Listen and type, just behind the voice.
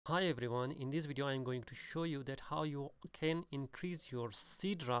Hi everyone, in this video I am going to show you that how you can increase your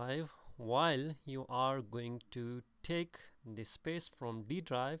C drive while you are going to take the space from D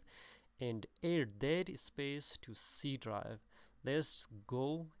drive and add that space to C drive. Let's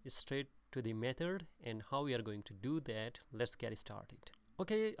go straight to the method and how we are going to do that. Let's get started.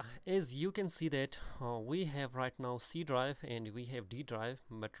 Okay, as you can see that we have right now C drive and we have D drive,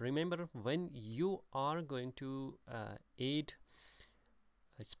 but remember when you are going to add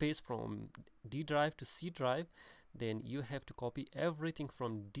space from D drive to C drive, then you have to copy everything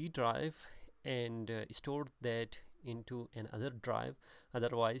from D drive and store that into another drive.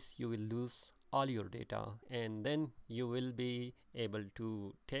 Otherwise you will lose all your data, and then you will be able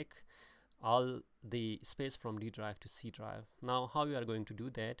to take all the space from D drive to C drive. Now how we are going to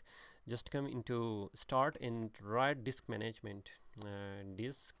do that? Just come into start and write disk management,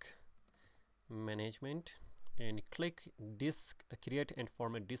 and click disk, create and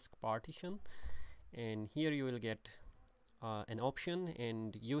format disk partition, and here you will get an option,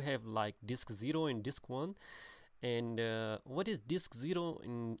 and you have like disk 0 and disk 1. And what is disk 0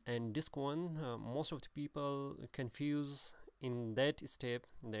 and disk 1? Most of the people confuse in that step.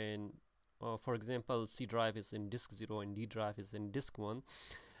 Then for example, C drive is in disk 0 and D drive is in disk 1.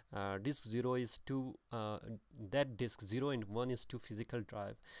 Disk 0 is to that disk 0 and 1 is to physical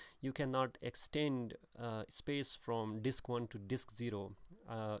drive. You cannot extend space from disk 1 to disk 0.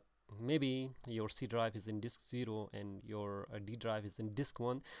 Maybe your C drive is in disk 0 and your D drive is in disk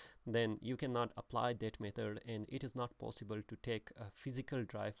 1, then you cannot apply that method, and it is not possible to take a physical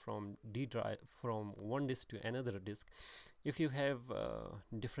drive from D drive from one disk to another disk. If you have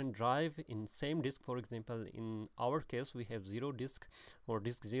different drive in same disk, for example in our case we have 0 disk or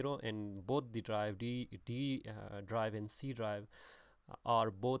disk 0, and both the drive D drive and C drive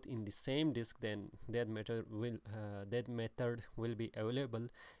are both in the same disk, then that method will be available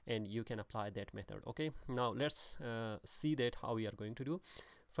and you can apply that method. Okay, now let's see that how we are going to do.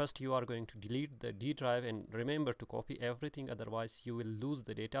 First you are going to delete the D drive, and remember to copy everything, otherwise you will lose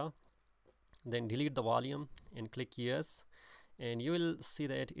the data. Then delete the volume and click yes, and you will see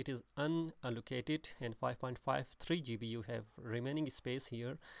that it is unallocated and 5.53 GB you have remaining space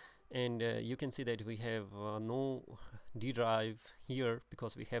here. And you can see that we have no D drive here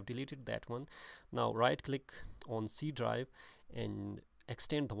because we have deleted that one. Now right click on C drive and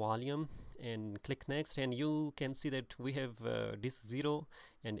extend the volume and click next, and you can see that we have disk 0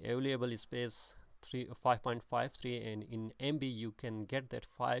 and available space 5.53, and in MB you can get that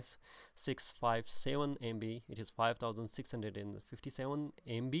 5657 MB. It is 5657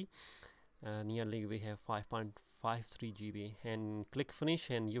 MB. Nearly we have 5.53 GB, and click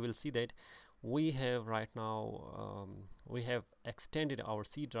finish, and you will see that we have right now we have extended our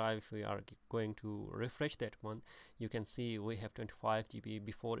C drive. If we are going to refresh that one, you can see we have 25 GB.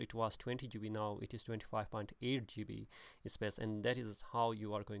 Before it was 20 GB, now it is 25.8 GB space, and that is how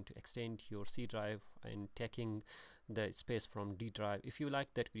you are going to extend your C drive and taking the space from D drive. If you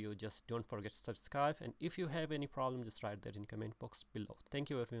like that video, just don't forget to subscribe, and if you have any problem, just write that in comment box below. Thank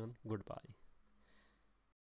you everyone, goodbye.